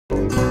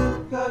Good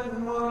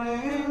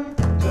morning,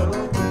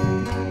 Dopey.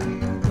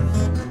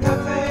 Your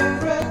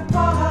favorite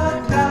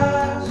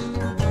podcast.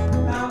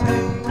 Now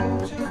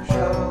able to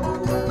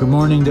show. Good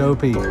morning,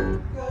 Dopey,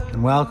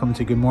 and welcome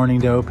to Good Morning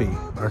Dopey,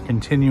 our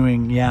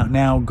continuing,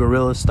 now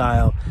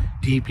guerrilla-style,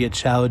 deep yet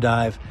shallow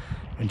dive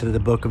into the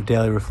book of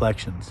daily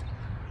reflections.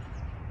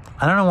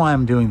 I don't know why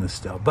I'm doing this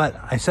still, but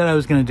I said I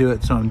was going to do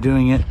it, so I'm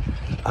doing it.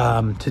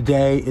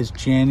 Today is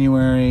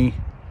January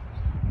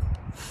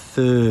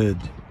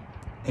 3rd,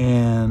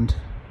 and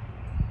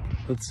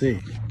let's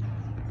see.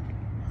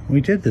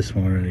 We did this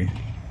one already.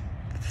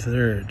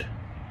 3rd.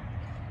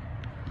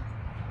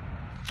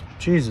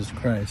 Jesus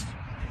Christ.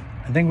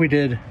 I think we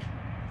did...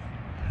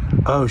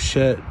 Oh,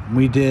 shit.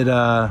 We did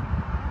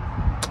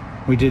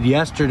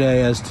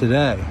yesterday as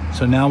today.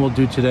 So now we'll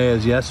do today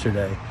as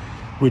yesterday,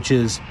 which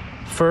is...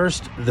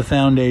 First, the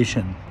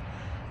foundation.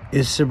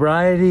 Is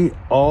sobriety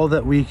all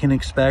that we can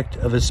expect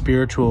of a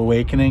spiritual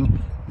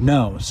awakening?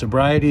 No,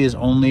 sobriety is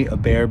only a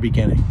bare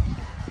beginning.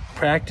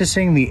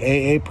 Practicing the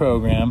AA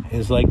program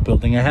is like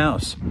building a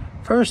house.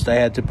 First, I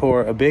had to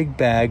pour a big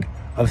bag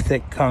of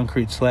thick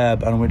concrete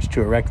slab on which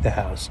to erect the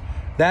house.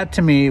 That,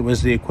 to me,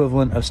 was the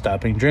equivalent of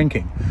stopping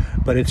drinking.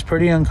 But it's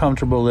pretty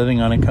uncomfortable living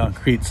on a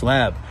concrete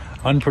slab,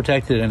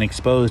 unprotected and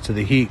exposed to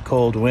the heat,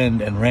 cold,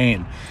 wind, and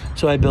rain.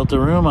 So I built a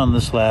room on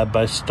the slab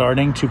by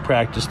starting to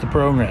practice the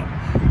program.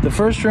 The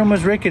first room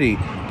was rickety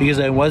because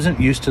I wasn't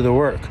used to the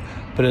work.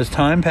 But as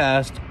time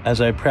passed, as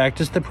I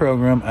practiced the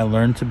program, I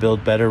learned to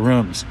build better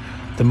rooms.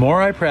 The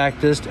more I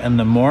practiced and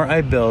the more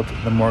I built,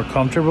 the more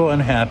comfortable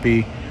and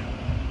happy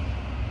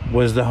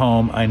was the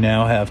home I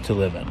now have to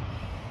live in.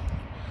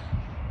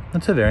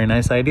 That's a very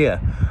nice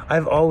idea.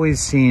 I've always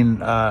seen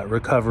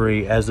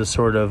recovery as a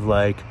sort of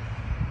like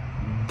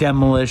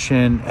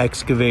demolition,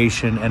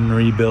 excavation, and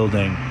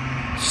rebuilding.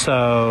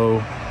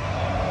 So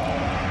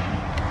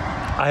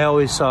I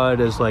always saw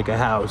it as like a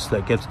house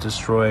that gets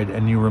destroyed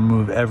and you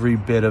remove every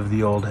bit of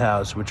the old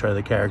house, which are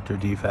the character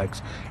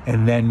defects,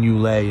 and then you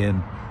lay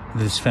in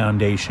this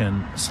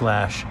foundation /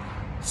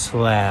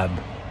 slab.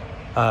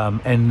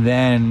 And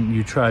then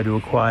you try to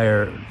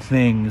acquire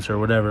things or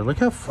whatever. Look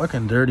how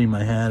fucking dirty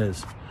my hat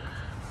is.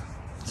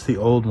 It's the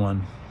old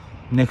one.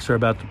 Knicks are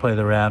about to play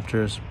the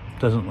Raptors.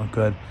 Doesn't look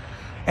good.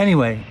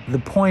 Anyway, the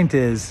point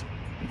is,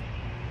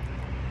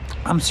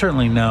 I'm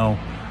certainly no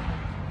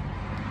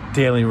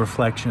daily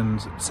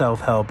reflections,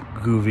 self-help,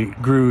 groovy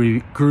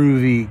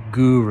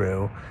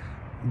guru.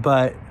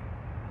 But,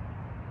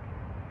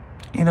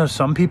 you know,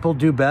 some people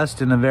do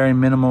best in a very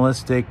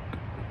minimalistic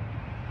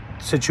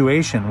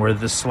situation where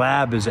the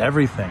slab is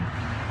everything.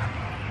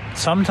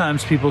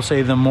 Sometimes people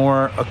say the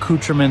more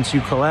accoutrements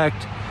you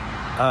collect,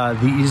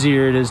 the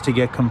easier it is to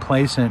get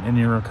complacent in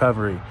your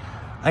recovery.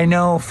 I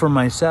know for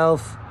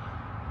myself,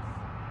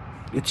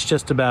 it's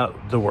just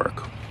about the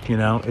work, you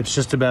know? It's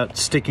just about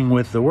sticking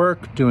with the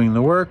work, doing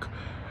the work.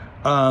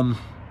 The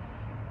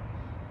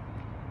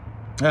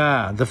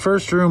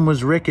first room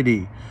was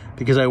rickety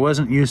because I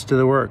wasn't used to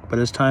the work, but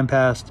as time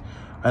passed,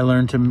 I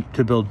learned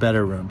to build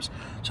better rooms.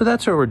 So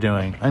that's what we're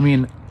doing. I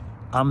mean,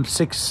 I'm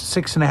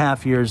six and a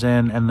half years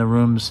in, and the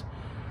rooms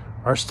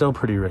are still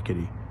pretty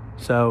rickety.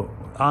 So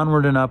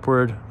onward and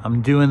upward.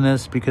 I'm doing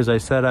this because I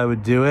said I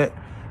would do it.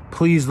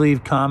 Please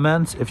leave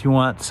comments. If you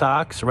want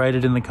socks, write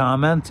it in the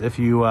comments. If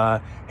you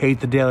hate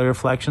the daily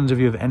reflections, if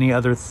you have any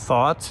other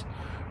thoughts,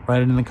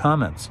 write it in the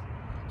comments.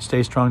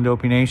 Stay strong,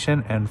 Dopey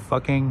Nation, and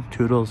fucking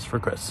toodles for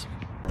Chris.